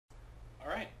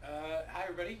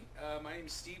everybody. My name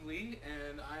is Steve Lee,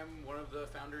 and I'm one of the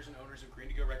founders and owners of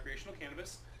Green2Go Recreational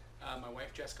Cannabis. My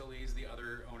wife Jessica Lee is the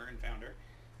other owner and founder.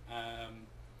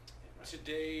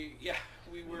 Today,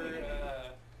 we were.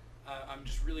 I'm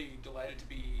just really delighted to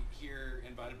be here,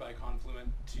 invited by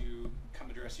Confluent to come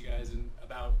address you guys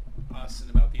about us and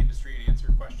about the industry and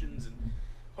answer questions and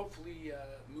hopefully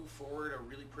move forward a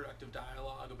really productive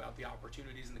dialogue about the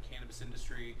opportunities in the cannabis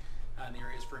industry and the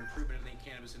areas for improvement in the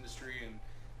cannabis industry, and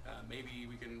maybe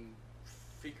we can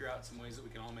figure out some ways that we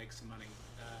can all make some money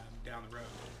down the road.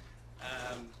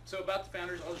 So about the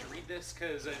founders, I'll just read this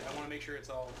because I want to make sure it's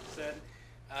all said.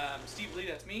 Steve Lee,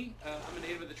 that's me. I'm a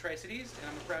native of the Tri-Cities, and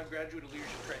I'm a proud graduate of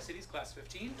Leadership Tri-Cities, Class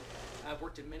 15. I've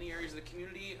worked in many areas of the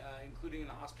community, including in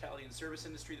the hospitality and service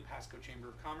industry, the Pasco Chamber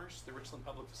of Commerce, the Richland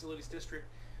Public Facilities District,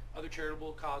 other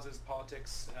charitable causes,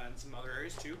 politics, and some other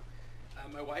areas too.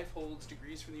 My wife holds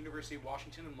degrees from the University of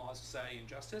Washington in Law, Society, and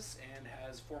Justice, and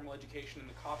has formal education in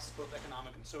the costs, both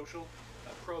economic and social,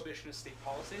 prohibitionist state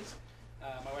policies.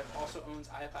 My wife also owns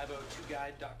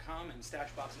if502guide.com and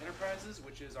Stashbox Enterprises,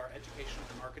 which is our educational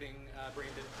and marketing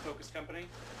branded focused company.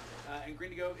 And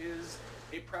Green2Go is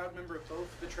a proud member of both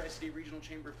the Tri-City Regional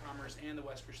Chamber of Commerce and the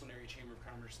West Richland Area Chamber of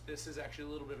Commerce. This is actually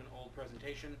a little bit of an old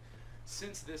presentation.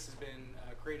 Since this has been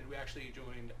created, we actually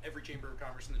joined every Chamber of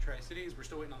Commerce in the Tri-Cities. We're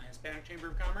still waiting on the Hispanic Chamber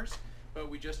of Commerce, but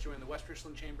we just joined the West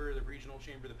Richland Chamber, the Regional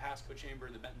Chamber, the Pasco Chamber,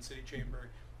 the Benton City Chamber,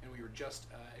 and we were just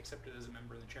accepted as a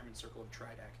member of the Chairman's Circle of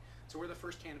TriDec. So we're the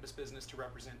first cannabis business to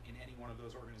represent in any one of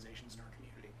those organizations in our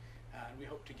community. And we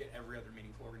hope to get every other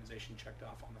meaningful organization checked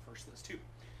off on the first list too.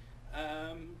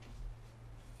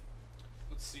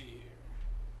 Let's see here.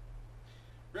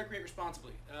 Recreate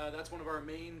responsibly. That's one of our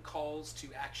main calls to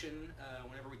action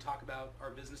whenever we talk about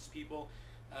our business to people.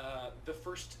 The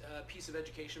first piece of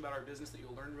education about our business that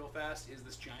you'll learn real fast is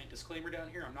this giant disclaimer down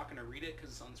here. I'm not going to read it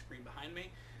because it's on the screen behind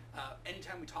me.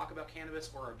 Anytime we talk about cannabis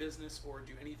or our business or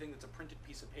do anything that's a printed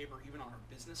piece of paper, even on our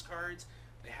business cards,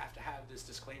 they have to have this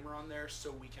disclaimer on there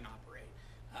so we can operate.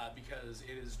 Because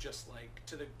it is just like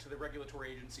to the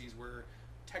regulatory agencies, we're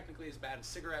technically as bad as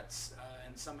cigarettes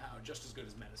and somehow just as good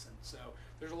as medicine. So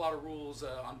there's a lot of rules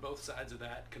on both sides of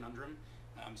that conundrum.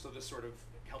 So this sort of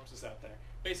helps us out there.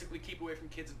 Basically, keep away from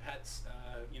kids and pets.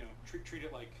 Treat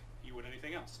it like you would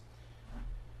anything else.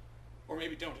 Or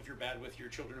maybe don't if you're bad with your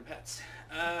children and pets.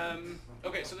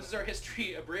 Okay, so this is our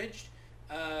history abridged.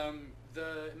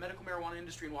 The medical marijuana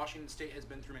industry in Washington State has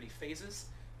been through many phases.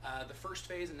 The first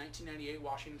phase in 1998,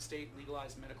 Washington State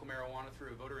legalized medical marijuana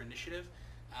through a voter initiative.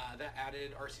 That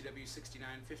added RCW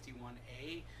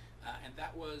 6951A, and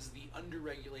that was the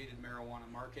underregulated marijuana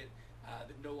market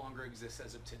that no longer exists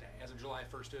as of today, as of July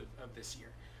 1st of this year.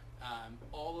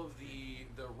 All of the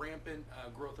rampant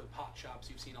growth of pot shops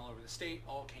you've seen all over the state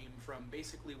all came from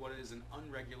basically what is an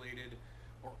unregulated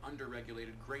or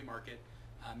underregulated gray market,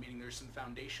 meaning there's some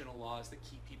foundational laws that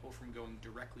keep people from going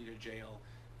directly to jail,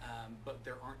 but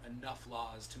there aren't enough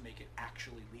laws to make it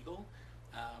actually legal.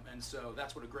 And so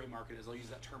that's what a gray market is. I'll use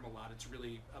that term a lot. It's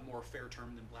really a more fair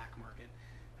term than black market.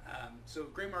 So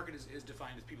gray market is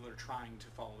defined as people that are trying to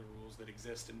follow the rules that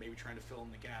exist and maybe trying to fill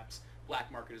in the gaps.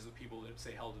 Black market is the people that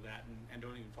say hell to that and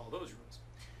don't even follow those rules.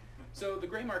 So the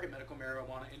gray market medical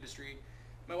marijuana industry,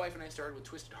 my wife and I started with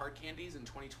Twisted Hard Candies in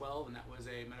 2012, and that was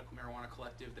a medical marijuana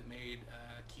collective that made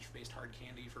kief-based hard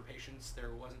candy for patients.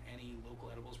 There wasn't any local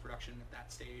edibles production at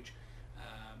that stage.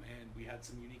 And we had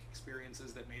some unique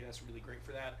experiences that made us really great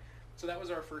for that. So that was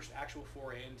our first actual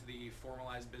foray into the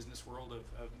formalized business world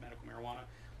of medical marijuana.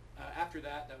 After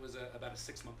that was about a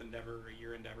 6-month endeavor, a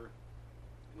year endeavor.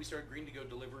 We started Green2Go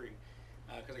Delivery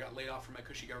because I got laid off from my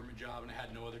cushy government job and I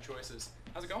had no other choices.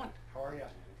 How's it going? How are you?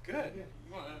 Good.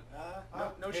 You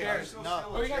want no hey, chairs? No.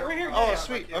 Oh, you got it right here. Oh, Yeah.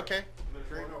 sweet. Okay.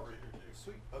 There's one over here too.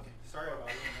 Sweet. Okay. Sorry about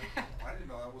it. I didn't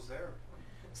know I was there.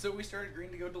 So we started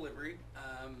Green2Go Delivery.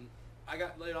 I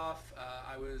got laid off.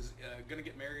 I was going to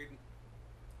get married.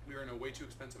 We were in a way too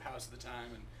expensive house at the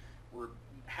time, and we're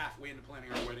halfway into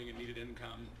planning our wedding and needed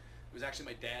income. It was actually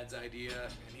my dad's idea,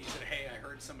 and he said, hey, I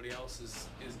heard somebody else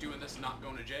is doing this and not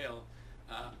going to jail.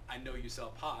 I know you sell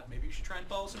pot. Maybe you should try and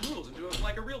follow some rules and do it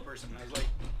like a real person. And I was like,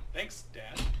 thanks,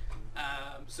 Dad.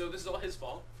 So this is all his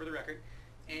fault, for the record.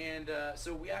 And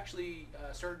so we actually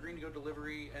started Green2Go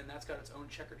Delivery, and that's got its own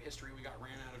checkered history. We got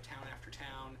ran out of town after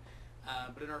town.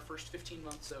 But in our first 15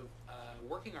 months of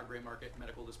working our gray market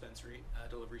medical dispensary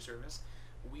delivery service,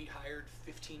 we hired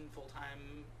 15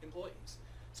 full-time employees.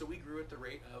 So we grew at the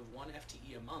rate of 1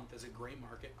 FTE a month as a gray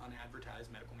market unadvertised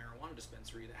medical marijuana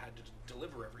dispensary that had to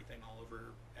deliver everything all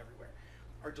over everywhere.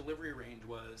 Our delivery range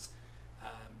was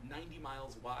 90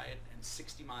 miles wide and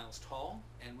 60 miles tall,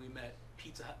 and we met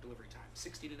Pizza Hut delivery time,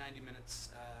 60 to 90 minutes,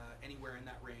 anywhere in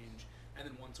that range. And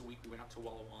then once a week we went up to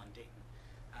Walla Walla and Dayton.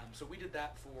 So we did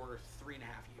that for 3.5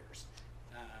 years.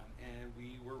 And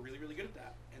we were really, really good at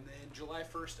that. And then July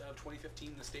 1st of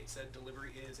 2015, the state said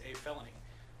delivery is a felony.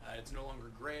 It's no longer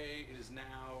gray. It is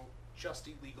now just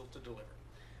illegal to deliver.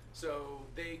 So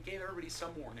they gave everybody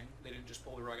some warning. They didn't just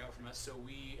pull the rug out from us. So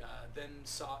we then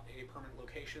sought a permanent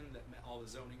location that met all the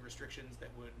zoning restrictions that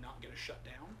would not get us shut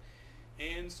down.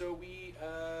 And so we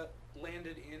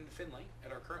landed in Finley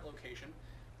at our current location.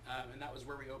 And that was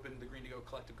where we opened the Green2Go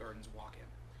Collective Gardens walk-in.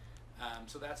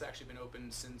 So that's actually been open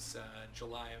since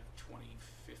July of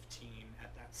 2015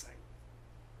 at that site.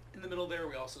 In the middle there,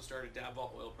 we also started Dab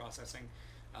Vault Oil Processing.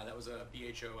 That was a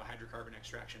BHO, a hydrocarbon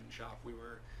extraction shop. We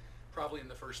were probably in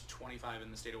the first 25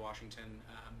 in the state of Washington.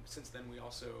 Since then, we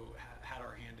also had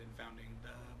our hand in founding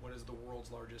what is the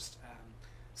world's largest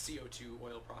CO2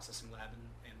 oil processing lab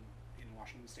in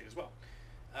Washington State as well.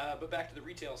 But back to the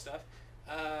retail stuff.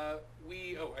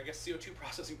 I guess CO2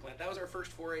 processing plant. That was our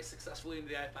first foray successfully into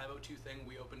the I-502 thing.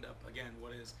 We opened up, again,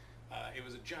 it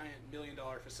was a giant $1 million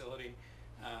facility.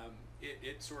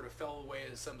 It sort of fell away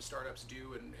as some startups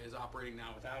do and is operating now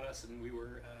without us, and we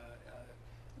were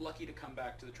lucky to come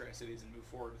back to the Tri-Cities and move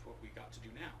forward with what we got to do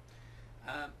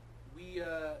now. We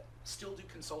still do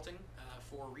consulting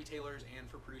for retailers and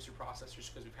for producer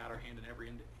processors because we've had our hand in every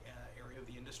area of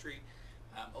the industry.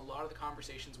 A lot of the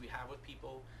conversations we have with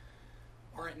people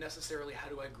aren't necessarily how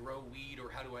do I grow weed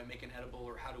or how do I make an edible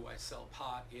or how do I sell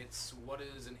pot. It's what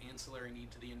is an ancillary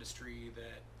need to the industry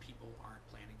that people aren't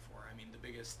planning for. I mean, the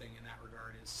biggest thing in that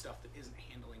regard is stuff that isn't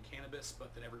handling cannabis,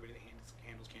 but that everybody that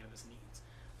handles cannabis needs.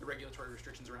 The regulatory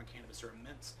restrictions around cannabis are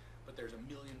immense, but there's a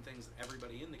million things that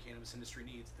everybody in the cannabis industry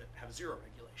needs that have zero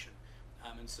regulation.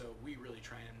 And so we really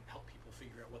try and help people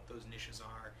figure out what those niches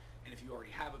are. And if you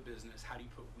already have a business, how do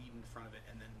you put weed in front of it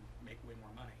and then make way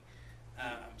more money?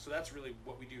 So that's really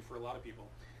what we do for a lot of people.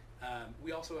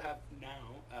 We also have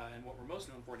now, and what we're most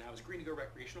known for now is Green2Go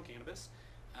Recreational Cannabis.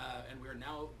 And we are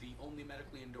now the only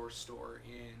medically endorsed store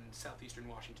in southeastern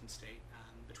Washington State.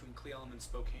 Between Cle Elum and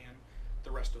Spokane, the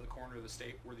rest of the corner of the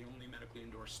state, we're the only medically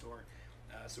endorsed store.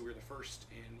 So we're the first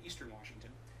in eastern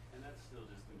Washington. And that still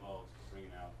just involves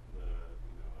bringing out the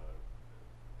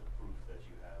proof that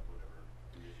you have whatever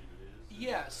condition it is?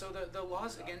 Yeah, so the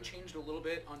laws again changed a little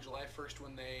bit on July 1st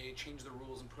when they changed the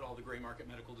rules and put all the gray market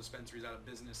medical dispensaries out of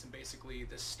business, and basically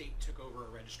the state took over a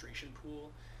registration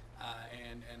pool.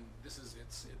 And this is,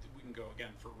 we can go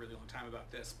again for a really long time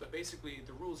about this, but basically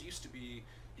the rules used to be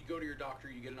you go to your doctor,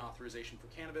 you get an authorization for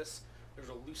cannabis, there's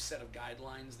a loose set of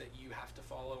guidelines that you have to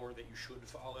follow or that you should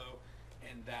follow,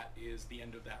 and that is the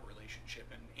end of that relationship.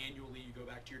 And annually you go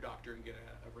back to your doctor and get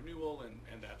a renewal,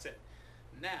 and that's it.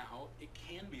 Now it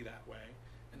can be that way,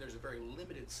 and there's a very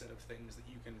limited set of things that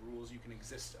rules you can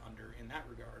exist under in that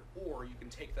regard, or you can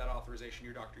take that authorization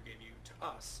your doctor gave you to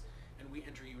us, and we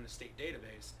enter you in a state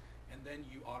database, and then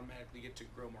you automatically get to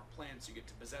grow more plants, you get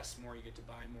to possess more, you get to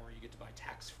buy more, you get to buy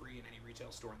tax-free in any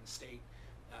retail store in the state.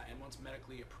 And once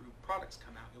medically approved products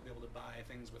come out, you'll be able to buy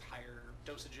things with higher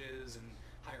dosages and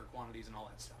higher quantities and all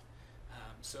that stuff.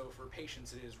 So for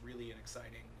patients, it is really an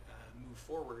exciting move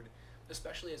forward,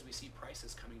 especially as we see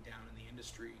prices coming down in the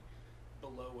industry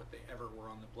below what they ever were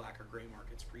on the black or gray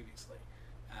markets previously.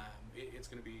 It's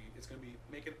going to be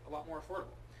make it a lot more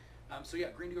affordable. So yeah,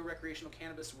 Green2Go Recreational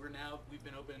Cannabis, we've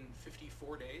been open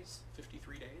 53 days.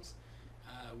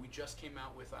 We just came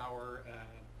out with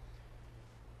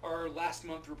our last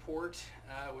month report,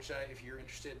 which if you're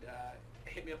interested,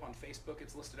 hit me up on Facebook.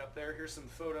 It's listed up there. Here's some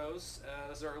photos.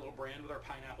 This is our little brand with our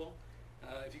pineapple.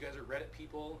 If you guys are Reddit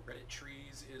people, Reddit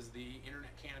Trees is the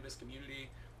internet cannabis community.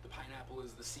 The pineapple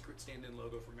is the secret stand-in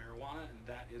logo for marijuana, and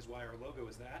that is why our logo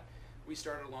is that. We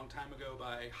started a long time ago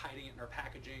by hiding it in our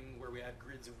packaging where we had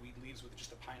grids of weed leaves with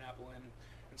just a pineapple in,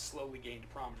 and slowly gained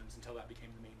prominence until that became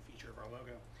the main feature of our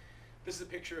logo. This is a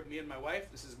picture of me and my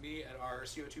wife. This is me at our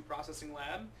CO2 processing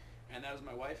lab, and that is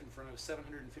my wife in front of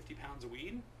 750 pounds of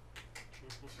weed.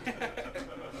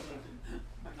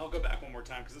 I'll go back one more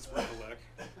time because it's worth a look.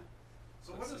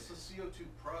 So what is the CO2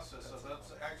 process? So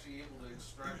that's actually able to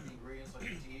extract the ingredients like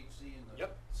the THC and the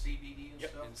CBD and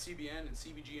stuff? And CBN and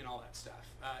CBG and all that stuff.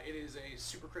 It is a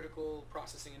supercritical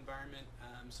processing environment.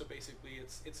 So basically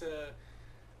it's a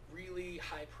really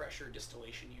high pressure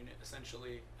distillation unit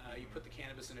essentially. You put the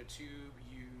cannabis in a tube,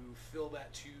 you fill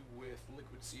that tube with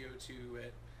liquid CO2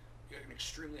 at an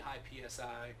extremely high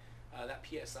PSI. That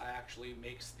PSI actually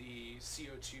makes the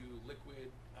CO2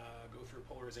 liquid go through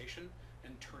polarization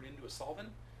and turn into a solvent,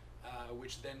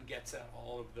 which then gets at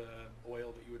all of the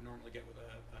oil that you would normally get with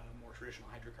a more traditional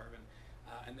hydrocarbon.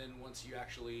 And then once you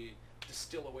actually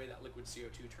distill away that liquid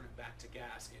CO2, turn it back to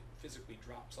gas, it physically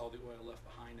drops all the oil left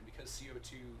behind. And because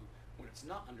CO2, when it's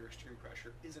not under extreme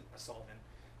pressure, isn't a solvent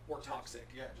or toxic,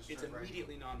 it's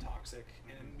immediately non-toxic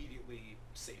and immediately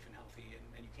safe and healthy,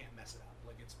 and you can't mess it up.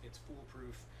 Like it's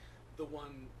foolproof. The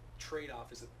one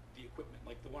trade-off is that the equipment,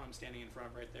 like the one I'm standing in front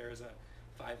of right there, is a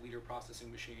 5-liter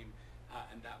processing machine,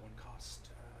 and that one cost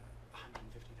 $150,000.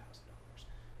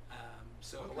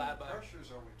 So what the lab, kind of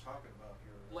pressures are we talking about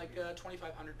here? like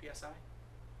 2,500 psi.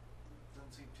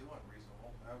 Doesn't seem too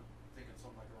unreasonable. I'm thinking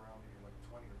something like around maybe like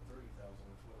 20 or 30,000,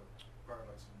 which would require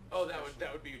like some. Oh, that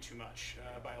would be too much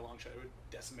by a long shot. It would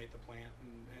decimate the plant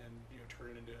and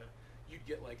turn it into. You'd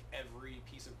get like every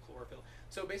piece of chlorophyll.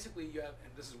 So basically, you have,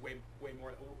 and this is way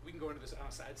more. We can go into this on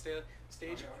a side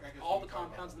stage. All the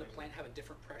compounds in the plant have a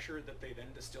different pressure that they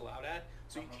then distill out at.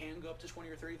 So you can go up to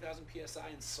 20 or 30,000 psi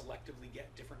and selectively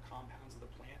get different compounds of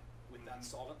the plant with that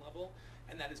solvent level,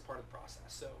 and that is part of the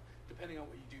process. So depending on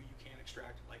what you do, you can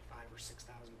extract like 5,000 or 6,000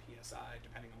 psi,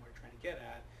 depending on what you're trying to get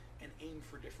at, and aim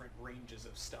for different ranges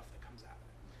of stuff that comes out of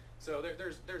it. So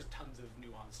there's tons of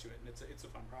nuance to it, and it's a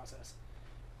fun process.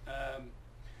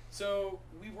 So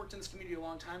we've worked in this community a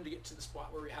long time to get to the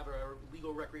spot where we have a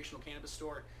legal recreational cannabis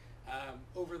store.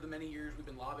 Over the many years, we've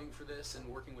been lobbying for this and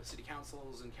working with city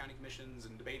councils and county commissions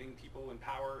and debating people in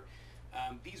power.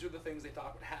 These are the things they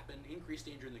thought would happen: increased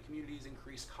danger in the communities,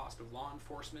 increased cost of law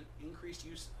enforcement, increased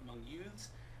use among youths,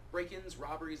 break-ins,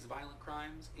 robberies, violent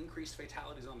crimes, increased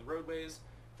fatalities on the roadways,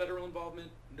 federal involvement,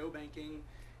 no banking,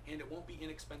 and it won't be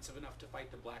inexpensive enough to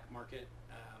fight the black market,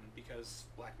 because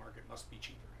black market must be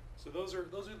cheaper. So those are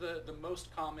the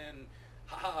most common,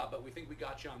 but we think we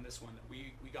got you on this one, that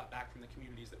we got back from the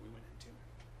communities that we went into.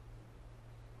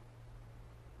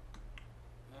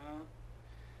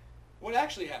 What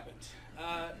actually happened?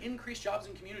 Increased jobs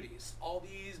in communities. All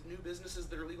these new businesses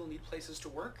that are legal need places to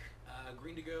work.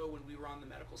 Green2Go, when we were on the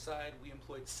medical side, we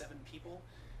employed 7 people.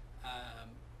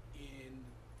 In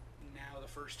now the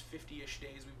first 50-ish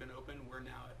days we've been open, we're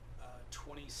now at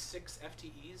 26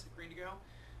 FTEs at Green2Go,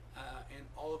 and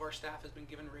all of our staff has been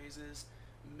given raises,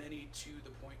 many to the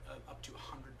point of up to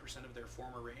 100% of their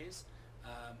former raise.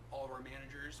 All of our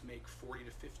managers make $40,000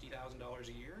 to $50,000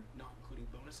 a year, not including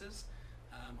bonuses.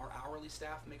 Our hourly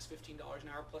staff makes $15 an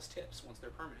hour plus tips once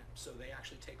they're permanent, so they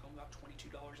actually take home about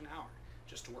 $22 an hour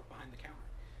just to work behind the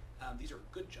counter. These are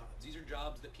good jobs. These are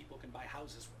jobs that people can buy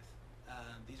houses with.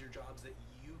 These are jobs that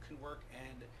you can work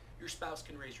and your spouse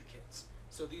can raise your kids.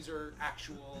 So these are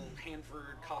actual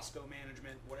Hanford, Costco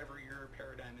management, whatever your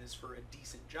paradigm is for a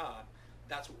decent job,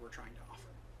 that's what we're trying to offer.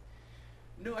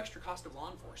 No extra cost of law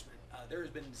enforcement. There has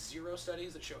been 0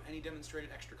 studies that show any demonstrated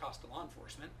extra cost to law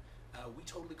enforcement. We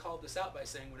totally called this out by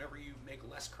saying whenever you make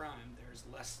less crime, there's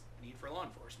less need for law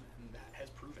enforcement, and that has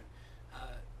proven.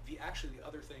 The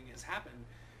other thing has happened.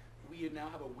 We now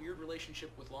have a weird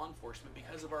relationship with law enforcement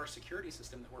because of our security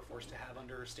system that we're forced to have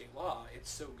under state law. It's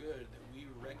so good that we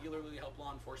regularly help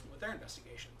law enforcement with their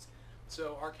investigations.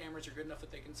 So our cameras are good enough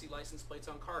that they can see license plates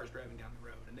on cars driving down the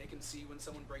road, and they can see when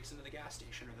someone breaks into the gas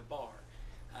station or the bar.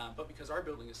 But because our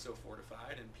building is so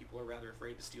fortified and people are rather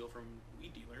afraid to steal from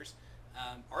weed dealers,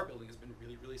 our building has been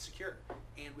really, really secure.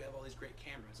 And we have all these great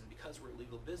cameras. And because we're a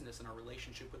legal business and our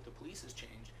relationship with the police has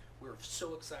changed, we're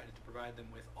so excited to provide them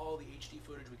with all the HD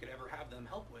footage we could ever have them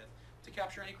help with to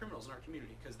capture any criminals in our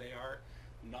community, because they are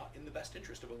not in the best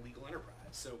interest of a legal enterprise.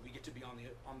 So we get to be on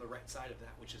the right side of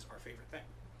that, which is our favorite thing.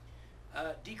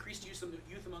 Decreased use of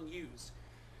youth among youths.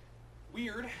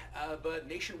 Weird, but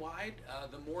nationwide,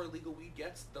 the more legal weed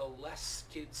gets, the less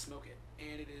kids smoke it.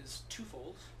 And it is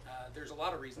twofold. There's a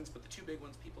lot of reasons, but the 2 big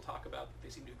ones people talk about that they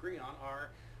seem to agree on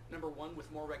are, number one,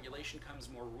 with more regulation comes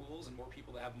more rules and more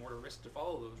people that have more risk to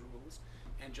follow those rules.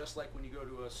 And just like when you go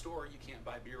to a store, you can't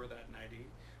buy beer without an ID.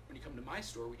 When you come to my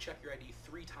store, we check your ID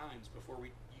 3 times before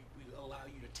we allow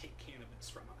you to take cannabis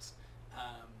from us.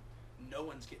 No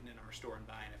one's getting in our store and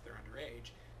buying if they're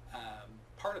underage.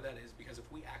 Part of that is because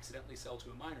if we accidentally sell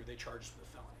to a minor, they charge us with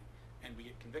a felony, and we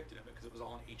get convicted of it because it was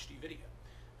all on HD video.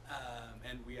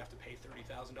 And we have to pay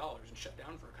 $30,000 and shut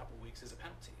down for a couple weeks as a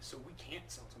penalty. So we can't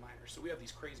sell to minors. So we have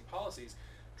these crazy policies.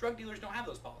 Drug dealers don't have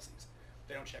those policies.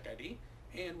 They don't check ID,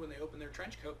 and when they open their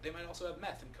trench coat, they might also have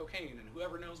meth and cocaine and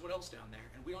whoever knows what else down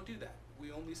there. And we don't do that.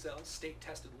 We only sell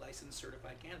state-tested, licensed,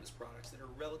 certified cannabis products that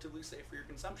are relatively safe for your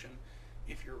consumption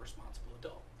if you're a responsible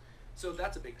adult. So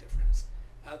that's a big difference.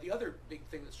 The other big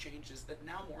thing that's changed is that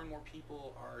now more and more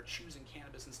people are choosing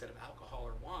cannabis instead of alcohol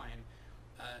or wine.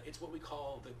 It's what we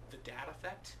call the dad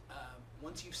effect.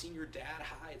 Once you've seen your dad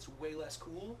high, it's way less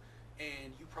cool,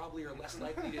 and you probably are less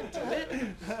likely to do it.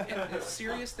 It's a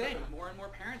serious thing. More and more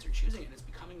parents are choosing it, and it's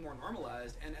becoming more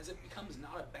normalized. And as it becomes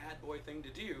not a bad boy thing to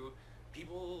do,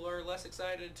 people are less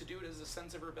excited to do it as a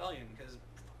sense of rebellion, because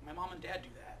my mom and dad do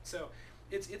that. So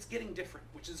it's getting different,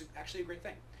 which is actually a great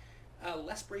thing.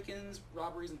 Less break-ins,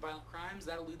 robberies, and violent crimes.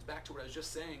 That alludes back to what I was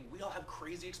just saying. We all have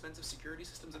crazy expensive security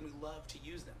systems, and we love to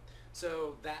use them.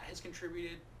 So that has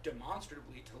contributed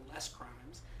demonstrably to less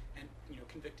crimes and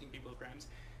convicting people of crimes.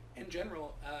 In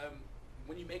general,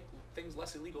 when you make things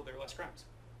less illegal, there are less crimes.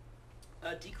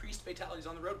 Decreased fatalities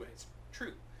on the roadways.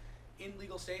 True. In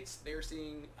legal states, they're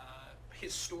seeing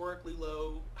historically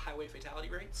low highway fatality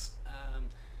rates.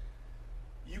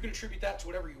 You can attribute that to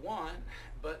whatever you want,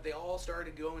 but they all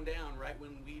started going down right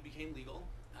when weed became legal.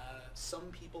 Some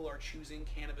people are choosing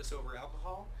cannabis over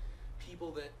alcohol.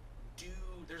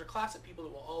 There's a class of people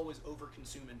that will always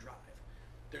overconsume and drive.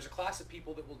 There's a class of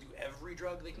people that will do every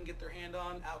drug they can get their hand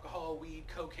on, alcohol, weed,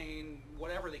 cocaine,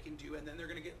 whatever they can do, and then they're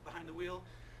going to get behind the wheel.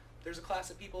 There's a class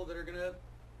of people that are going to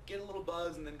get a little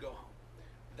buzz and then go home.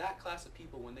 That class of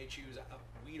people, when they choose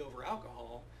weed over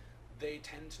alcohol, they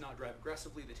tend to not drive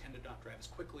aggressively, they tend to not drive as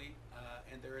quickly,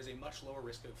 and there is a much lower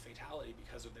risk of fatality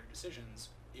because of their decisions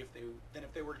than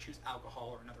if they were to choose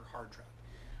alcohol or another hard drug.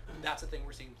 That's a thing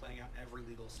we're seeing playing out in every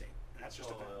legal state. And that's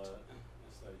just a fact.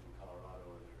 A study from Colorado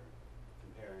where they're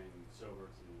comparing sober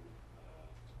to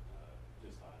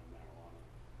just high on marijuana,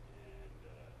 and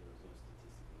there was no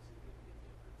statistically significant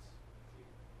difference between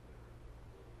their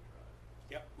ability to drive.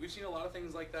 Yep, we've seen a lot of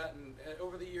things like that, and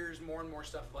over the years, more and more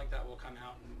stuff like that will come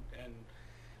out and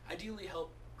ideally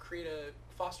help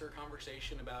foster a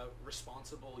conversation about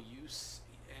responsible use,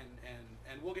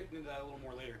 and we'll get into that a little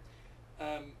more later.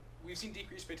 We've seen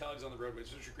decreased fatalities on the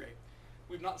roadways, which are great.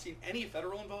 We've not seen any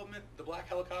federal involvement. The black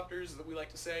helicopters that we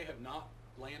like to say have not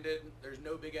landed. There's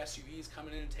no big SUVs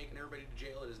coming in and taking everybody to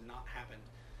jail. It has not happened.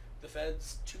 The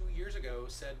feds 2 years ago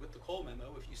said with the Cole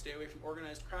memo, if you stay away from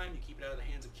organized crime, you keep it out of the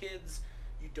hands of kids,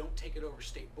 you don't take it over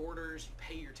state borders, you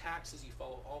pay your taxes, you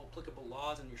follow all applicable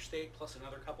laws in your state, plus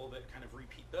another couple that kind of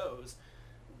repeat those,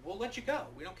 we'll let you go.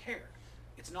 We don't care.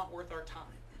 It's not worth our time.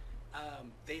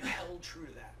 They've held true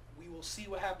to that. We will see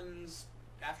what happens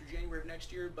after January of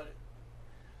next year, but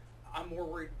I'm more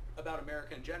worried about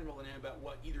America in general than about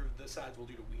what either of the sides will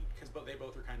do to weed, because they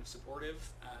both are kind of supportive.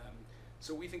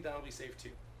 So we think that'll be safe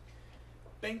too.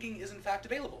 Banking is in fact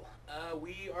available.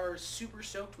 We are super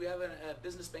stoked. We have a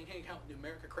business banking account with New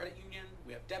America Credit Union.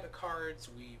 We have debit cards.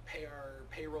 We pay our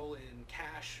payroll in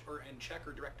cash or in check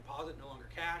or direct deposit, no longer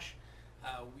cash.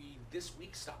 We this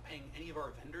week stopped paying any of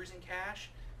our vendors in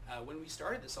cash. When we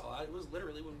started this all out, it was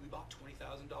literally when we bought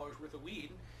 $20,000 worth of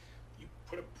weed. You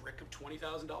put a brick of $20,000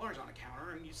 on a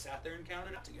counter and you sat there and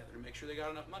counted it together to make sure they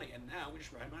got enough money. And now we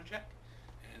just write them on a check.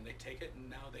 And they take it, and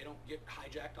now they don't get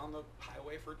hijacked on the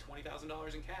highway for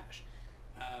 $20,000 in cash.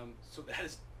 So that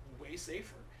is way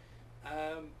safer.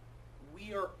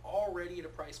 We are already at a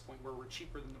price point where we're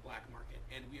cheaper than the black market,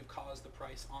 and we have caused the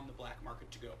price on the black market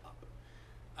to go up.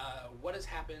 What has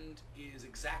happened is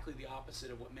exactly the opposite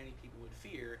of what many people would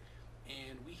fear,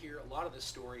 and we hear a lot of this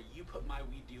story, you put my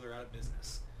weed dealer out of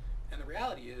business. And the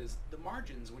reality is, the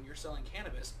margins when you're selling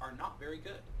cannabis are not very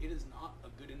good. It is not a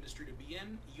good industry to be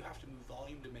in. You have to move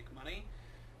volume to make money.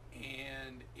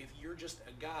 And if you're just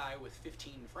a guy with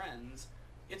 15 friends,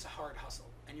 it's a hard hustle.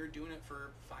 And you're doing it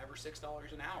for $5 or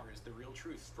 $6 an hour is the real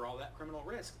truth. For all that criminal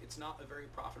risk, it's not a very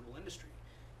profitable industry.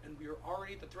 And we are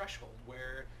already at the threshold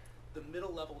where the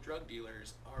middle-level drug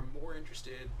dealers are more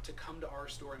interested to come to our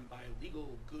store and buy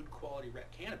legal, good quality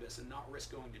rec cannabis and not risk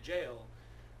going to jail,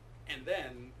 and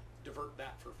then divert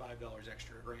that for $5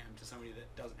 extra a gram to somebody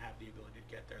that doesn't have the ability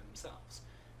to get there themselves.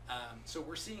 So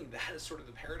we're seeing that as sort of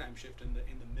the paradigm shift in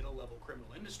the middle-level criminal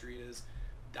industry is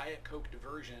Diet Coke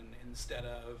diversion instead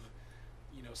of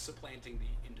supplanting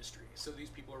the industry. So these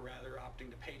people are rather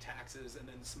opting to pay taxes and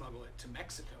then smuggle it to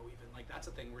Mexico even. Like that's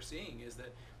a thing we're seeing is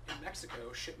that in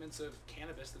Mexico, shipments of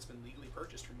cannabis that's been legally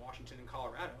purchased from Washington and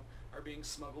Colorado are being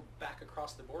smuggled back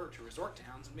across the border to resort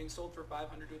towns and being sold for $500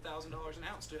 to $1,000 an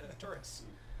ounce to tourists.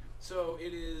 So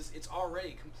it's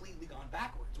already completely gone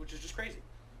backwards, which is just crazy.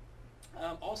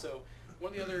 Also,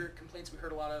 one of the other complaints we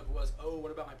heard a lot of was, oh,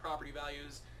 what about my property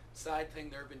values? Side thing,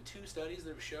 there have been 2 studies that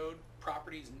have showed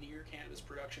properties near cannabis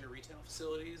production or retail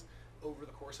facilities over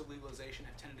the course of legalization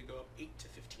have tended to go up 8 to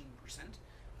 15%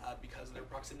 because of their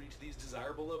proximity to these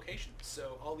desirable locations.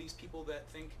 So all these people that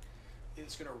think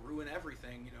it's going to ruin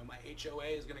everything, my HOA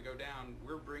is going to go down,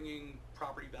 we're bringing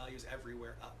property values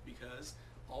everywhere up because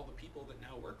all the people that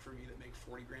now work for me that make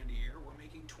 40 grand a year were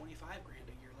making 25 grand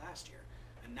a year last year.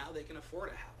 And now they can afford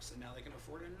a house, and now they can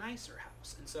afford a nicer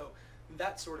house. And so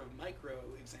That sort of micro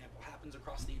example happens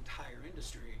across the entire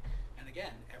industry. And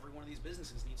again, every one of these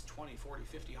businesses needs 20, 40,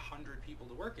 50, 100 people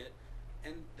to work it,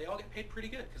 and they all get paid pretty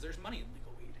good because there's money in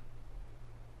legal weed.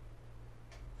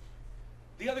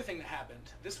 The other thing that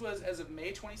happened, this was as of May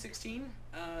 2016.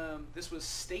 This was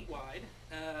statewide.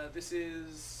 This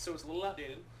is, so it's a little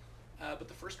outdated, but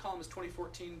the first column is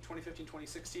 2014, 2015,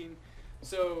 2016.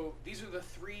 So these are the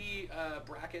three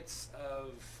brackets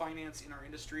of finance in our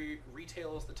industry.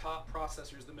 Retail is the top,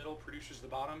 processors the middle, producers the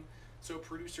bottom. So a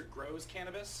producer grows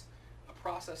cannabis. A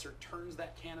processor turns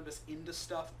that cannabis into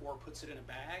stuff or puts it in a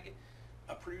bag.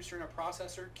 A producer and a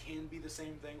processor can be the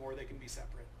same thing, or they can be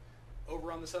separate.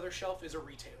 Over on this other shelf is a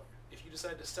retailer. If you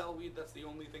decide to sell weed, that's the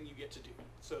only thing you get to do.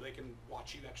 So they can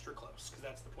watch you extra close, because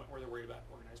that's the point where they're worried about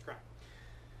organized crime.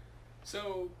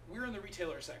 So we're in the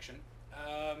retailer section.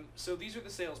 So these are the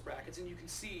sales brackets, and you can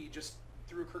see just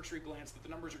through a cursory glance that the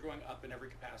numbers are going up in every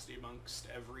capacity amongst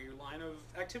every line of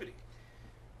activity.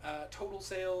 Total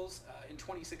sales in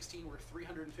 2016 were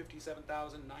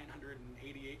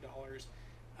 $357,988.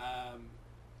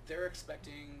 They're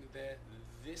expecting that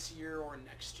this year or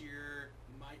next year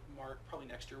might mark, probably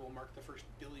next year will mark the first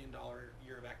 $1 billion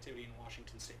year of activity in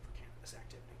Washington State for cannabis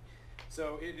activity.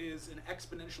 So it is an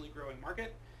exponentially growing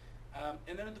market.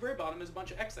 And then at the very bottom is a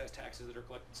bunch of excise taxes that are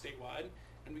collected statewide.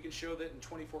 And we can show that in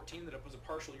 2014 that it was a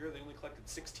partial year, they only collected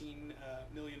 $16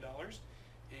 million.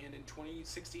 And in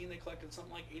 2016 they collected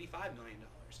something like $85 million.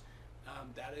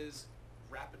 That is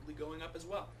rapidly going up as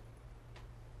well.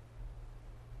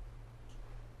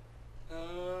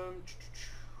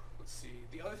 Let's see.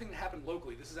 The other thing that happened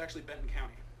locally, this is actually Benton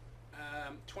County.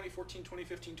 2014,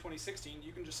 2015, 2016,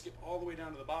 you can just skip all the way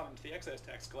down to the bottom to the excise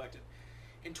tax collected.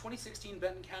 In 2016,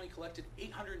 Benton County collected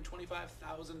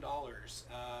 $825,000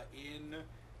 in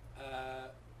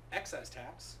excise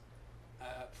tax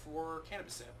for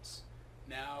cannabis sales.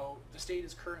 Now, the state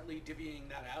is currently divvying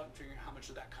that out and figuring out how much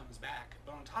of that comes back.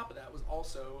 But on top of that was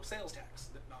also sales tax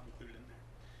that's not included in there.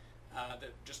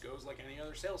 That just goes like any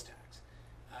other sales tax.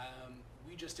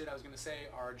 We just did, I was going to say,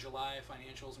 our July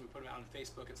financials, and we put them out on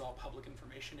Facebook. It's all public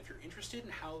information. If you're interested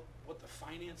in what the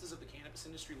finances of the cannabis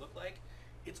industry look like,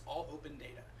 it's all open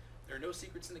data. There are no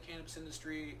secrets in the cannabis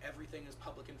industry. Everything is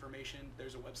public information.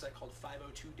 There's a website called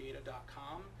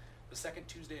 502data.com. The second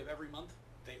Tuesday of every month,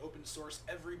 they open source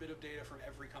every bit of data from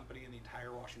every company in the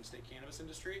entire Washington State cannabis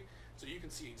industry. So you can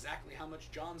see exactly how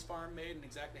much John's Farm made, and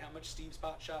exactly how much Steve's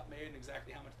Pot Shop made, and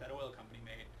exactly how much that oil company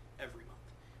made every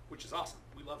month, which is awesome.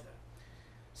 We love that.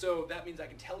 So that means I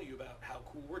can tell you about how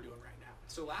cool we're doing right now.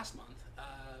 So last month,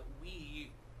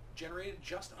 we generated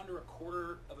just under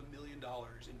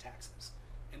 $250,000 in taxes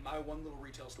in my one little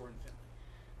retail store in Finley.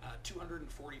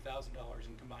 $240,000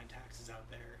 in combined taxes out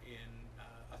there in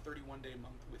a 31-day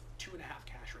month with 2.5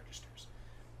 cash registers.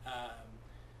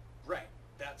 Right.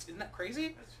 Isn't that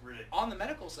crazy? That's ridiculous. On the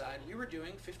medical side, we were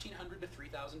doing $1,500 to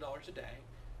 $3,000 a day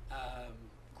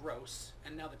gross,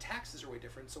 and now the taxes are way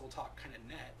different, so we'll talk kind of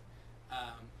net.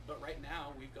 But right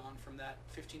now, we've gone from that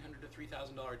 $1,500 to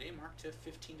 $3,000 a day mark to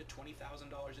 $15,000 to $20,000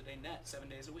 a day net, 7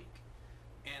 days a week.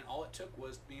 And all it took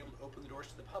was being able to open the doors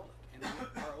to the public. And we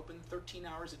are open 13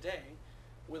 hours a day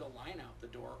with a line out the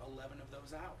door 11 of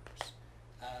those hours.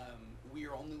 We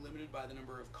are only limited by the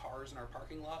number of cars in our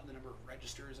parking lot, and the number of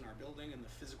registers in our building, and the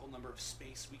physical number of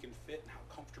space we can fit, and how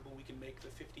comfortable we can make the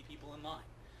 50 people in line.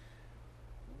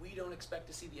 We don't expect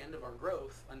to see the end of our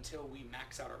growth until we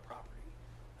max out our property,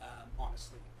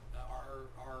 honestly.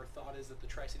 Our thought is that the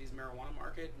Tri-Cities marijuana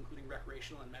market, including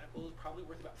recreational and medical, is probably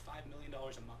worth about $5 million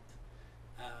a month.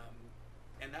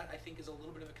 And that, I think, is a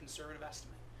little bit of a conservative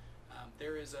estimate.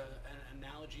 There is an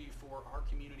analogy for our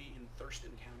community in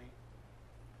Thurston County.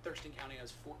 Thurston County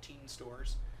has 14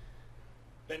 stores.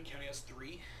 Benton County has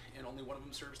 3, and only one of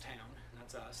them serves town, and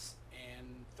that's us.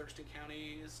 And Thurston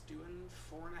County is doing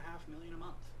 $4.5 million a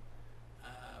month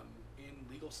in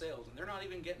legal sales, and they're not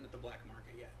even getting at the black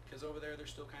market yet, because over there they're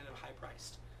still kind of high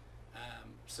priced.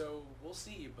 So we'll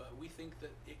see, but we think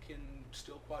that it can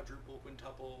still quadruple,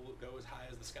 quintuple, go as high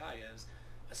as the sky is,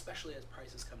 especially as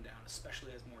prices come down,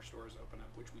 especially as more stores open up,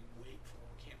 which we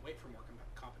can't wait for more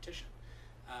competition.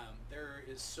 There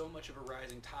is so much of a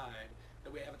rising tide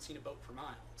that we haven't seen a boat for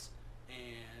miles,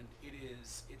 and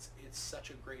it's such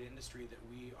a great industry that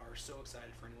we are so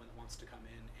excited for anyone that wants to come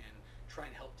in and try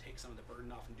and help take some of the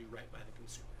burden off and do right by the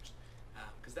consumers,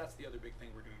 because that's the other big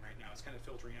thing we're doing right now, is kind of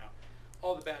filtering out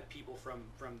all the bad people from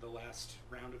the last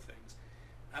round of things.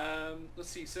 Let's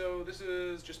see, so this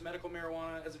is just medical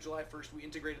marijuana. As of July 1st, we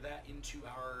integrated that into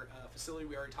our facility.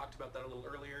 We already talked about that a little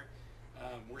earlier.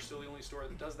 We're still the only store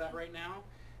that does that right now.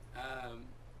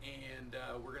 And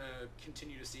we're going to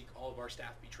continue to seek all of our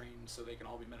staff be trained so they can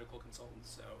all be medical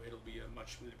consultants, so it'll be a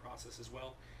much smoother process as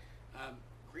well.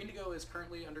 Green2Go is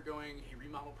currently undergoing a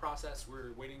remodel process.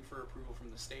 We're waiting for approval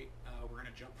from the state. We're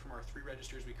going to jump from our 3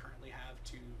 registers we currently have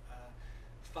to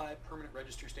 5 permanent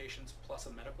register stations plus a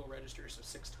medical register, so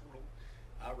 6 total.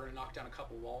 We're going to knock down a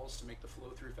couple walls to make the flow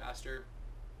through faster.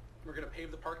 We're going to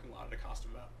pave the parking lot at a cost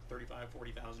of about $35,000,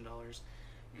 $40,000.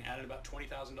 We added about $20,000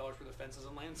 worth of fences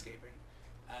and landscaping.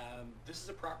 This is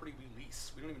a property we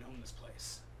lease. We don't even own this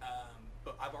place.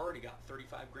 But I've already got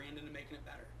 35 grand into making it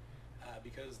better.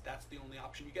 Because that's the only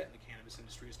option you get in the cannabis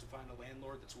industry, is to find a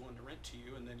landlord that's willing to rent to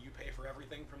you, and then you pay for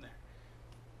everything from there.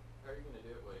 How are you going to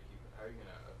do it? How are you going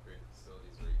to upgrade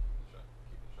facilities where you keep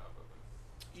the shop open?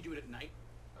 You do it at night.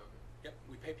 Okay. Yep,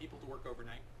 we pay people to work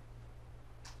overnight.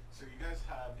 So you guys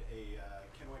have a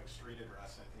Kennewick Street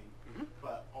address, I think,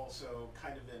 but also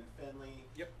kind of in Finley.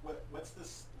 Yep. What's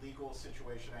this legal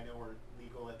situation? I know we're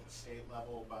legal at the state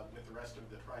level, but with the rest of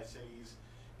the Tri-Cities,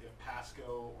 if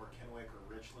Pasco or Kennewick or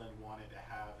Richland wanted to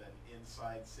have an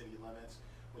inside city limits,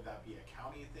 would that be a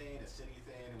county thing, a city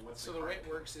thing, and what's So the way it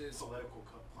works is political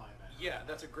climate? Yeah,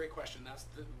 that's a great question. That's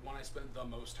the one I spend the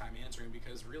most time answering,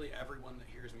 because really everyone that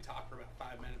hears me talk for about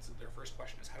 5 minutes, their first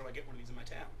question is, how do I get one of these in my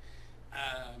town?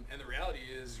 And the reality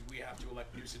is we have to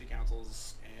elect new city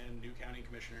councils and new county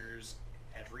commissioners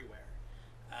everywhere.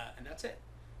 And that's it.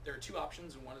 There are 2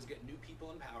 options, and one is get new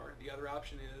people in power. The other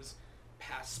option is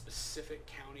pass specific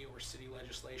county or city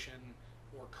legislation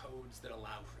or codes that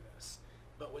allow for this.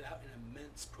 But without an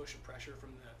immense push of pressure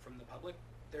from the public,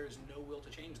 there is no will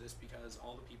to change this, because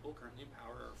all the people currently in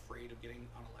power are afraid of getting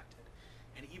unelected.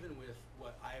 And even with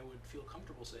what I would feel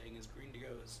comfortable saying is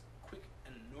Green2Go's quick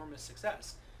and enormous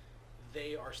success,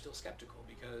 they are still skeptical,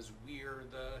 because we're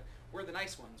the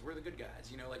nice ones, we're the good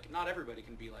guys. You know, like, not everybody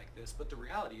can be like this, but the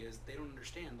reality is they don't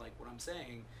understand, like, what I'm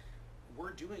saying.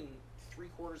 We're doing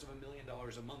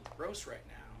 $750,000 a month gross right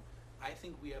now. I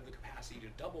think we have the capacity to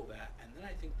double that, and then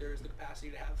I think there's the capacity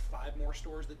to have 5 more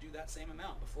stores that do that same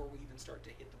amount before we even start to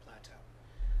hit the plateau.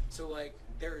 So, like,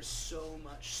 there is so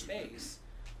much space,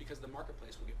 because the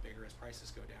marketplace will get bigger as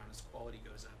prices go down, as quality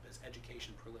goes up, as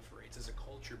education proliferates, as a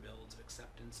culture builds of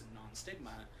acceptance and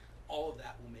non-stigma. All of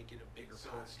that will make it a bigger So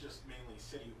pie. it's just mainly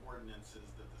city ordinances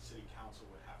that the city council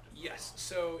would have to vote Yes, on.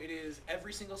 so it is,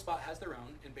 every single spot has their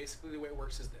own, and basically the way it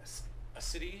works is this. A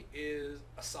city is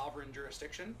a sovereign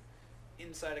jurisdiction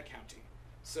inside a county.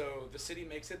 So the city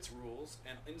makes its rules,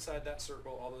 and inside that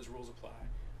circle all those rules apply.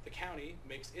 The county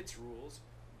makes its rules,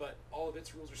 but all of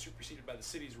its rules are superseded by the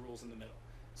city's rules in the middle.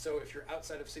 So if you're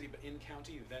outside of city but in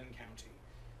county, then county.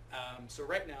 So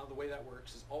right now, the way that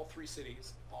works is all 3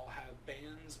 cities all have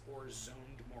bans or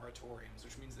zoned moratoriums,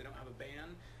 which means they don't have a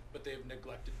ban, but they've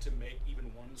neglected to make even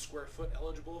 1 square foot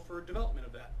eligible for development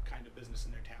of that kind of business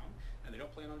in their town, and they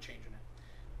don't plan on changing it.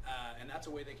 And that's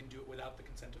a way they can do it without the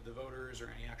consent of the voters or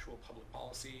any actual public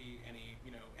policy,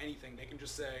 anything. They can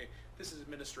just say, this is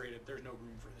administrative, there's no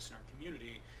room for this in our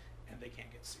community, and they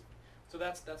can't get sued. So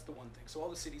that's the one thing. So all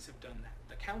the cities have done that.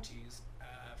 The counties,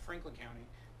 Franklin County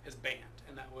has banned,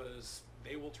 and that was,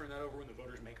 they will turn that over when the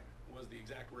voters make them, was the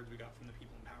exact words we got from the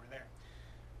people in power there.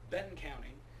 Benton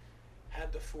County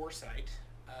had the foresight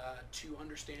to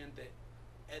understand that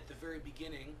at the very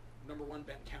beginning, number one,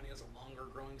 Benton County has a longer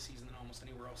growing season than almost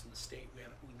anywhere else in the state. We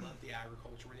love the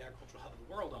agriculture. We're the agricultural hub of the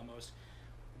world almost.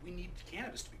 We need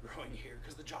cannabis to be growing here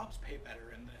because the jobs pay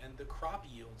better, and the crop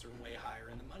yields are way higher,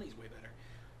 and the money's way better.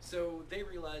 So they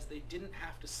realized they didn't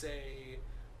have to say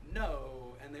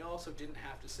no, and they also didn't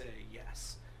have to say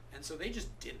yes. And so they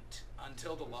just didn't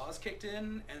until the laws kicked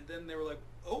in, and then they were like,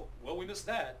 oh, well, we missed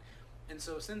that. And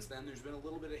so since then, there's been a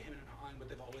little bit of him and hawing, but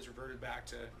they've always reverted back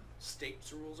to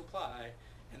state's rules apply,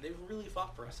 and they've really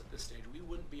fought for us at this stage. We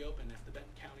wouldn't be open if the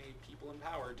Benton County people in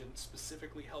power didn't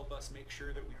specifically help us make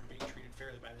sure that we were being treated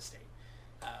fairly by the state.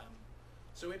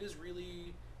 So it is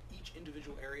really, each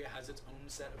individual area has its own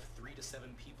set of 3 to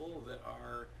 7 people that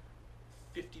are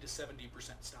 50 to 70%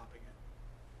 stopping it.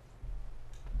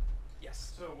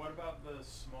 Yes? So what about the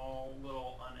small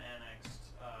little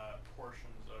unannexed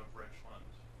portions of Richland,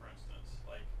 for instance?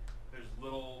 Like, there's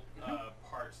little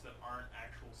parts that aren't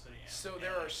actual city annexed. So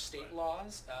there are state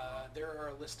laws. There are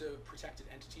a list of protected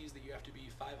entities that you have to be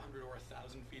 500 or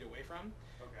 1,000 feet away from.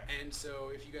 Okay. And so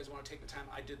if you guys want to take the time,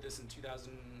 I did this in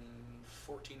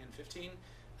 2014 and 15.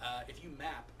 If you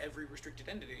map every restricted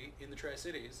entity in the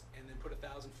Tri-Cities and then put a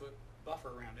 1,000-foot buffer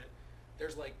around it,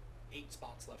 there's like 8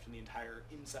 spots left in the entire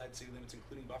inside city limits,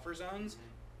 including buffer zones,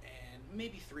 and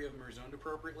maybe 3 of them are zoned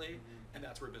appropriately, and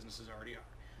that's where businesses already are.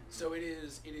 So it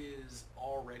is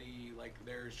already like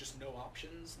there's just no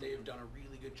options. They've done a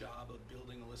really good job of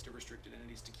building a list of restricted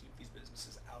entities to keep these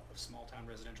businesses out of small town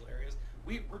residential areas.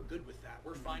 We're good with that.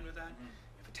 We're fine with that.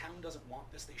 If a town doesn't want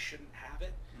this, they shouldn't have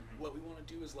it. What we want to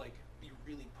do is like be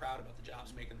really proud about the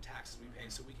jobs we make and the taxes we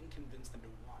pay, so we can convince them to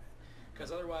want it.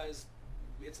 Because otherwise,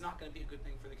 it's not going to be a good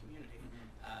thing for the community.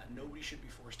 Nobody should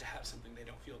be forced to have something they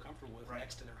don't feel comfortable with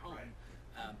next to their home.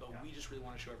 But we just really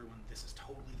want to show everyone this is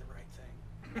totally the right thing.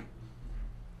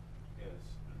 Yes,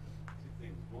 two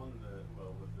things. One,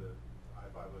 with the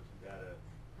I-502 data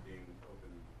being open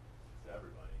to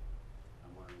everybody,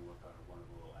 I'm wondering what kind of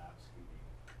wonderful little apps can be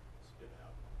spit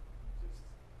out, just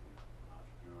on an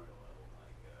entrepreneurial level.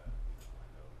 Like, I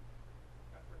know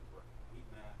got friends working with wheat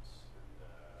maps and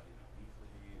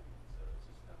Leafly, and so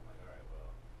it's just kind of like, all right,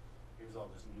 well, here's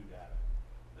all this new data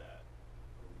that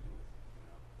what do we do with it?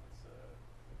 Let's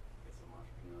get some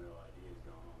entrepreneurial ideas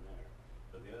going on there.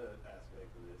 But the other aspect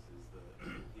of this is the,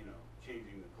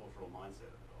 changing the cultural mindset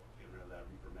of it all. Getting rid of that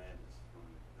reefer madness from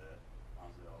that,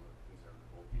 honestly, all the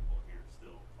conservative old people here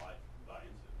still buy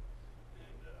into.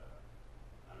 And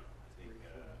I don't know. I think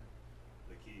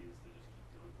the key is to just keep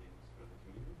doing things for the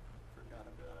community. Forgot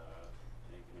and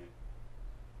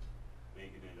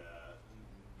making it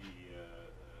be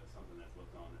something that's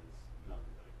looked on as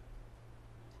nothing but a good thing.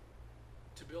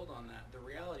 To build on that, the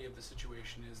reality of the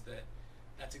situation is that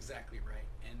that's exactly right.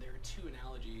 And there are two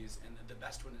analogies, and the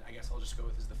best one, I guess I'll just go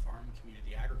with, is the farm community,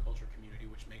 the agriculture community,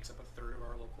 which makes up a third of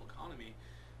our local economy.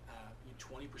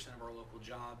 20% of our local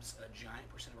jobs, a giant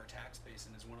percent of our tax base,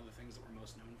 and is one of the things that we're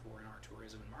most known for in our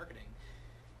tourism and marketing.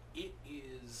 It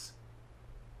is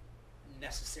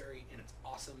necessary and it's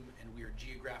awesome, and we are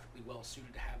geographically well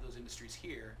suited to have those industries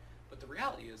here. But the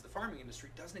reality is the farming industry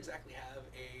doesn't exactly have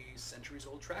a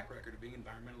centuries-old track record of being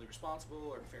environmentally responsible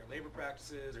or fair labor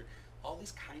practices or all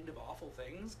these kind of awful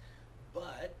things.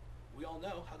 But we all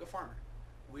know hug a farmer.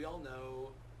 We all know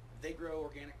they grow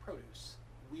organic produce.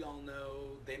 We all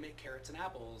know they make carrots and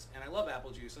apples, and I love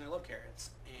apple juice and I love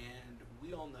carrots. And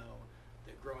we all know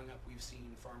that growing up we've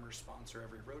seen farmers sponsor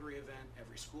every Rotary event,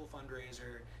 every school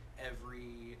fundraiser,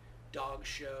 every dog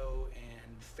show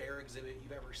and fair exhibit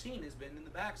you've ever seen has been in the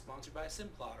back sponsored by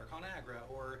Simplot or ConAgra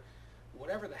or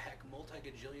whatever the heck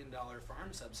multi-gajillion-dollar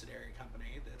farm subsidiary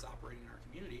company that's operating in our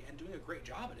community and doing a great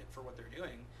job at it for what they're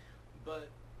doing. But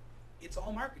it's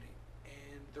all marketing,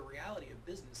 and the reality of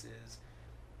business is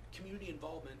community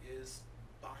involvement is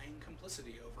buying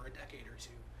complicity over a decade or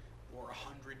two or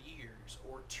 100 years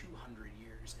or 200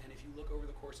 years. And if you look over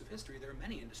the course of history, there are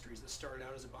many industries that started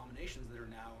out as abominations that are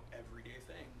now everyday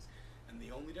things. And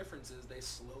the only difference is they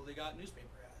slowly got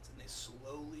newspaper ads, and they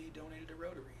slowly donated to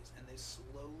Rotaries, and they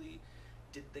slowly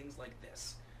did things like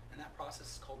this. And that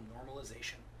process is called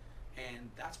normalization. And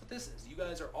that's what this is. You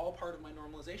guys are all part of my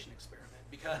normalization experiment,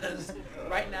 because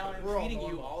right now I'm feeding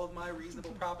you all of my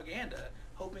reasonable propaganda,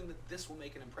 hoping that this will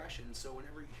make an impression. So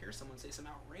whenever you hear someone say some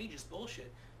outrageous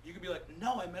bullshit, you could be like,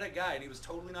 no, I met a guy and he was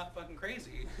totally not fucking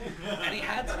crazy. And he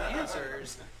had some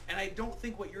answers, and I don't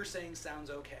think what you're saying sounds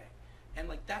okay. And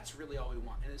like, that's really all we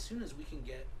want. And as soon as we can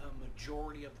get a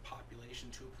majority of the population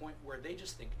to a point where they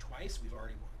just think twice, we've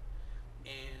already won.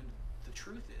 And the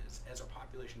truth is, as our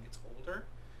population gets older,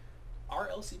 our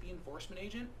LCB enforcement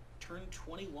agent turned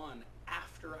 21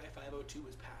 after I-502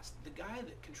 was passed. The guy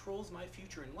that controls my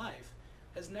future in life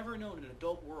has never known an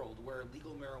adult world where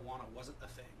legal marijuana wasn't a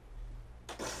thing.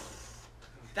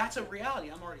 That's a reality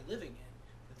I'm already living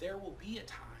in. There will be a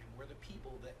time where the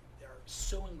people that are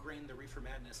so ingrained in the reefer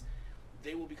madness,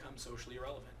 they will become socially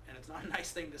irrelevant. And it's not a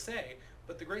nice thing to say,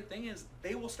 but the great thing is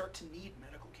they will start to need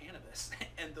medical cannabis.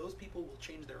 And those people will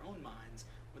change their own minds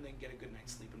when they can get a good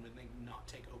night's sleep and when they can not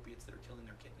take opiates that are killing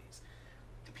their kidneys.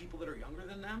 The people that are younger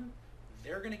than them,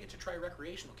 they're going to get to try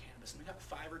recreational cannabis. And we got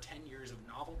 5 or 10 years of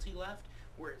novelty left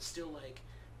where it's still like,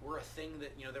 we're a thing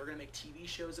that, you know, they're going to make TV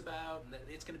shows about and that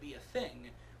it's going to be a thing.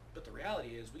 But the reality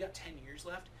is we got 10 years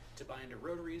left to buy into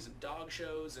Rotaries and dog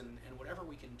shows and whatever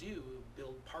we can do,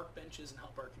 build park benches and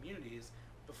help our communities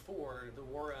before the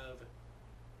war of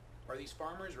are these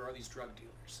farmers or are these drug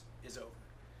dealers is over.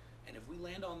 And if we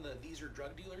land on the these are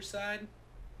drug dealers side,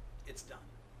 it's done.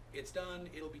 It's done.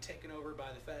 It'll be taken over by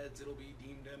the feds. It'll be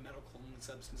deemed a medical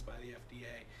substance by the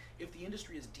FDA. If the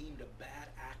industry is deemed a bad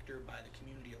actor by the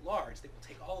community at large, they will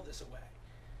take all of this away.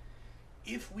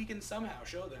 If we can somehow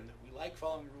show them that we like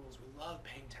following rules, we love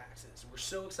paying taxes, we're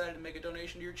so excited to make a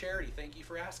donation to your charity, thank you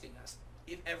for asking us.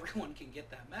 If everyone can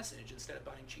get that message, instead of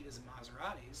buying cheetahs and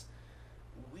Maseratis,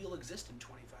 we'll exist in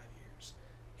 25 years.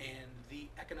 And the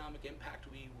economic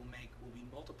impact we will make will be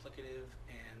multiplicative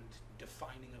and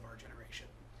defining of our generation.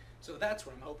 So that's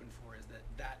what I'm hoping for, is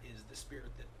that is the spirit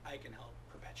that I can help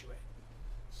perpetuate.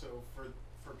 So for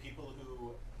people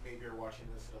who maybe are watching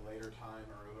this at a later time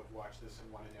or who have watched this and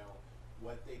want to know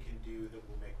what they can do that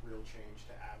will make real change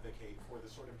to advocate for the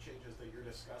sort of changes that you're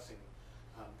discussing,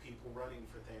 people running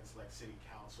for things like city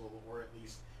council or at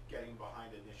least getting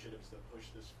behind initiatives that push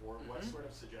this forward, what sort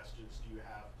of suggestions do you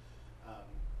have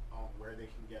on where they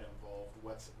can get involved,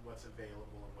 what's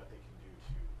available and what they can do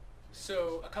to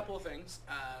So a couple of things,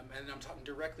 and I'm talking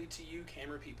directly to you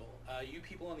camera people, you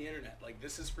people on the internet, like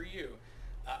this is for you.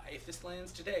 If this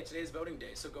lands today, today's voting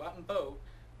day, so go out and vote.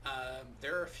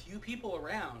 There are a few people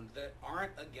around that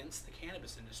aren't against the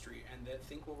cannabis industry and that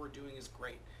think what we're doing is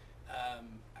great.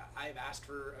 I've asked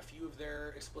for a few of their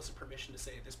explicit permission to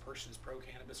say this person is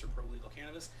pro-cannabis or pro-legal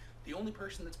cannabis. The only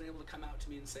person that's been able to come out to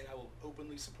me and say I will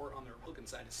openly support on the Republican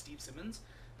side is Steve Simmons.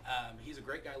 He's a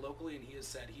great guy locally, and he has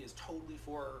said he is totally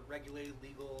for regulated,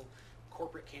 legal,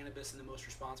 corporate cannabis in the most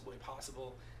responsible way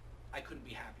possible. I couldn't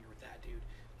be happier with that, dude.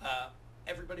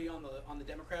 Everybody on the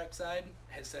Democratic side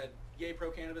has said, yay,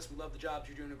 pro-cannabis, we love the jobs,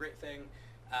 you're doing a great thing.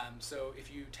 So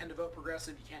if you tend to vote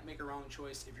progressive, you can't make a wrong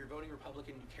choice. If you're voting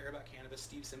Republican, you care about cannabis,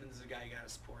 Steve Simmons is a guy you gotta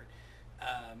support.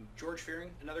 George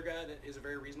Fearing, another guy that is a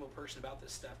very reasonable person about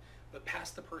this stuff, but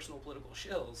past the personal political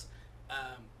shills,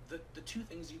 the two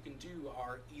things you can do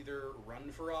are either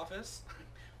run for office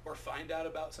or find out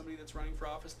about somebody that's running for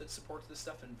office that supports this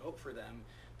stuff and vote for them.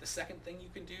 The second thing you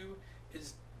can do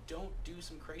is don't do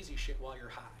some crazy shit while you're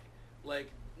high.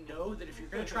 Like, know that if you're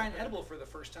going to try an edible for the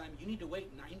first time, you need to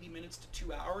wait 90 minutes to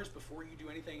 2 hours before you do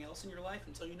anything else in your life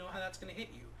until you know how that's going to hit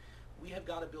you. We have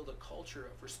got to build a culture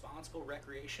of responsible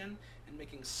recreation and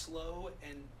making slow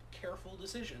and careful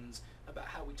decisions about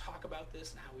how we talk about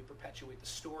this and how we perpetuate the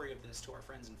story of this to our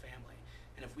friends and family.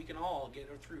 And if we can all get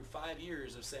through 5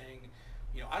 years of saying,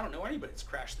 you know, I don't know anybody that's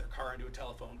crashed their car into a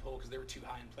telephone pole because they were too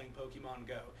high and playing Pokemon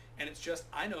Go. And it's just,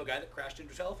 I know a guy that crashed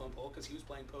into a telephone pole because he was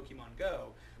playing Pokemon Go.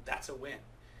 That's a win.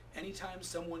 Anytime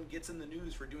someone gets in the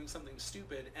news for doing something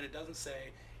stupid and it doesn't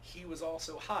say he was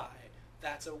also high,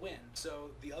 that's a win.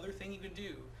 So the other thing you can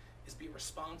do is be a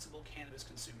responsible cannabis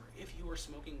consumer. If you are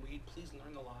smoking weed, please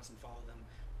learn the laws and follow them.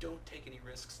 Don't take any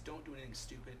risks. Don't do anything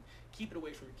stupid. Keep it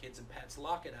away from your kids and pets.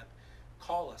 Lock it up.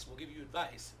 Call us. We'll give you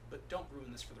advice, but don't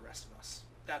ruin this for the rest of us.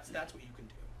 That's what you can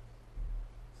do.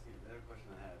 Steve, the other question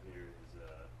I have here is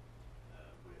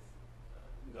with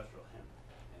industrial hemp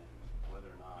and whether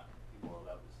or not people are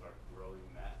allowed to start growing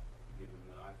that given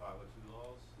the I-502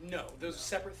 laws. No, those are a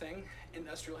separate thing.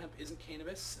 Industrial hemp isn't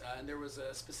cannabis, and there was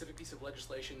a specific piece of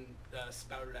legislation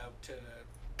spouted out to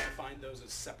define those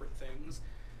as separate things.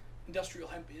 Industrial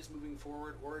hemp is moving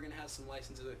forward. Oregon has some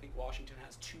licenses. I think Washington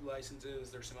has 2 licenses.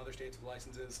 There's some other states with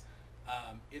licenses.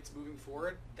 It's moving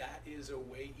forward. That is a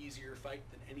way easier fight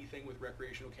than anything with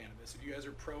recreational cannabis. If you guys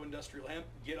are pro-industrial hemp,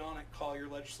 get on it, call your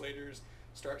legislators,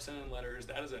 start sending letters.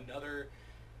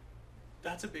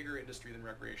 That's a bigger industry than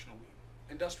recreational weed.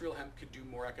 Industrial hemp could do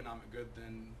more economic good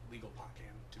than legal pot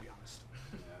can, to be honest.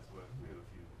 Yeah, that's what we have a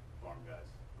few farm guys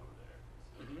over there.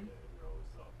 So they're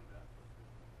always talking about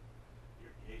the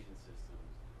irrigation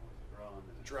systems, always growing.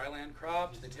 Dryland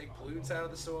crops, they take pollutants out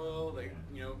of the soil. They,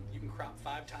 you can crop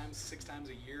 5 times, 6 times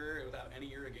a year without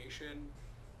any irrigation.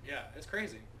 Yeah, it's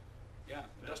crazy. Yeah,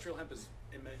 industrial hemp is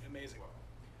amazing.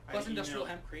 Plus, industrial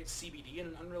hemp creates CBD in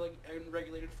an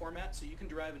unregulated format, so you can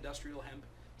derive industrial hemp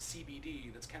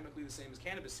CBD that's chemically the same as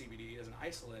cannabis CBD as an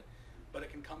isolate, but it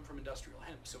can come from industrial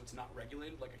hemp, so it's not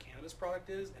regulated like a cannabis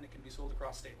product is, and it can be sold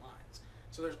across state lines.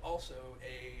 So there's also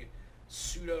a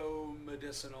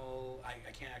pseudo-medicinal,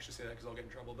 I can't actually say that because I'll get in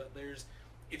trouble, but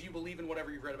if you believe in whatever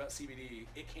you've read about CBD,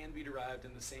 it can be derived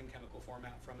in the same chemical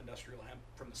format from industrial hemp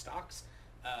from the stocks,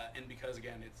 and because,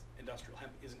 again, industrial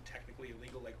hemp isn't technically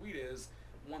illegal like weed is,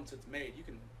 once it's made, you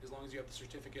can, as long as you have the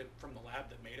certificate from the lab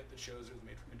that made it that shows it was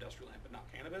made from industrial hemp but not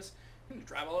cannabis, you can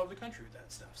drive all over the country with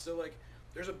that stuff. So,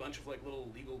 there's a bunch of, little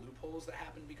legal loopholes that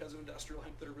happen because of industrial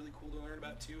hemp that are really cool to learn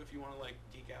about, too, if you want to,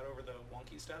 geek out over the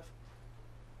wonky stuff.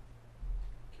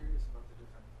 Curious about the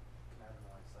different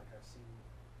cannabinoids. I've seen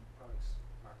products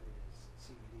marketed as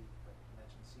CBD, but you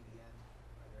mentioned CBN.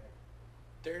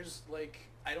 There's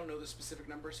I don't know the specific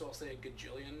number, so I'll say a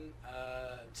gajillion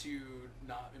to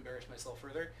not embarrass myself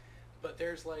further. But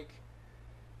there's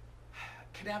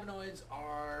cannabinoids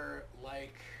are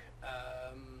like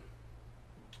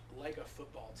a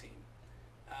football team,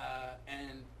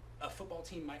 and a football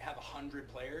team might have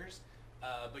 100 players,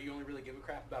 but you only really give a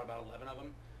crap about 11 of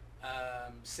them.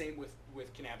 Same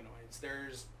with cannabinoids.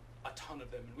 There's a ton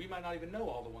of them, and we might not even know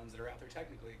all the ones that are out there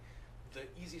technically. The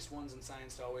easiest ones in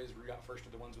science to always root out first are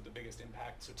the ones with the biggest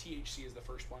impact. So THC is the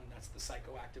first one. That's the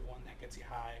psychoactive one that gets you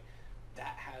high.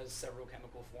 that has several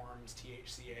chemical forms: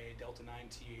 THCA, delta 9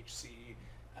 THC,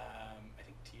 I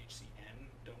think THCN.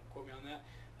 Don't quote me on that.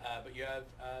 But you have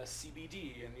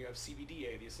CBD, and you have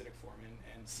CBDA, the acidic form,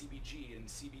 and CBG and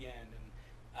CBN, and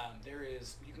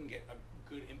you can get a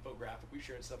good infographic. We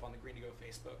shared stuff on the Green2Go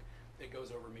Facebook that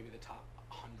goes over maybe the top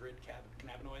 100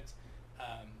 cannabinoids.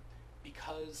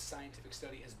 Because scientific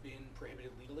study has been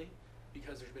prohibited legally,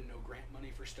 because there's been no grant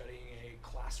money for studying a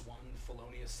class 1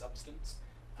 felonious substance,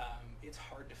 it's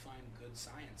hard to find good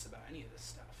science about any of this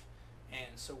stuff.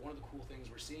 And so one of the cool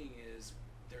things we're seeing is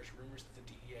there's rumors that the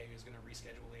DEA is going to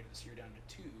reschedule later this year down to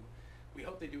 2. We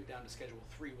hope they do it down to Schedule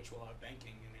 3, which will allow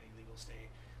banking in any legal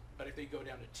state. But if they go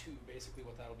down to 2, basically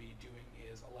what that'll be doing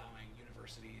is allowing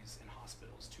universities and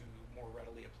hospitals to more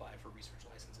readily apply for research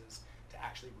licenses to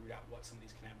actually root out what some of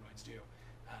these cannabinoids do.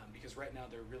 Because right now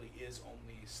there really is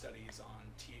only studies on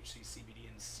THC, CBD,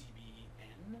 and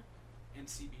CBN and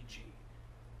CBG.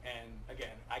 And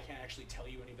again, I can't actually tell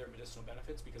you any of their medicinal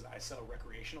benefits because I sell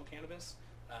recreational cannabis,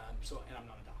 and I'm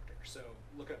not a doctor. So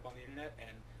look it up on the internet,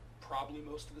 and probably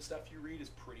most of the stuff you read is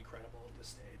pretty credible at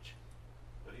this stage.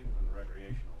 But even in the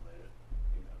recreational, they're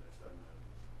starting to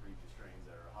breed the strains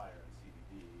that are higher in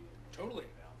CBD and Totally.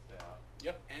 balanced out.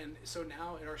 Yep, and so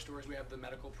now in our stores we have the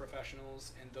medical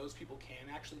professionals, and those people can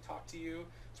actually talk to you.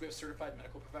 So we have certified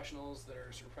medical professionals that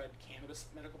are certified cannabis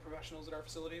medical professionals at our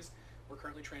facilities. We're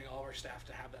currently training all of our staff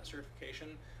to have that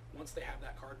certification. Once they have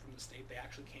that card from the state, they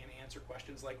actually can answer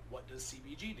questions like, what does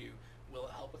CBG do? Will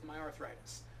it help with my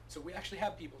arthritis? So we actually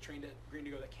have people trained at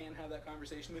Green2Go that can have that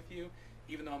conversation with you.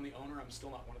 Even though I'm the owner, I'm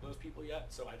still not one of those people yet,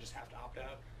 so I just have to opt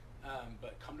out.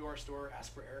 But come to our store,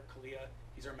 ask for Eric Kalia.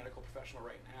 He's our medical professional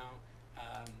right now.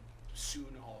 Soon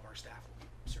all of our staff will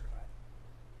be certified.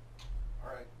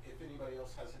 All right, if anybody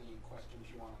else has any questions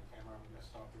you want on camera, I'm gonna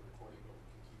stop the recording, but we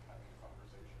can keep having a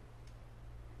conversation.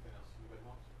 Anything else anybody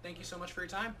wants? Thank you so much for your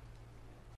time.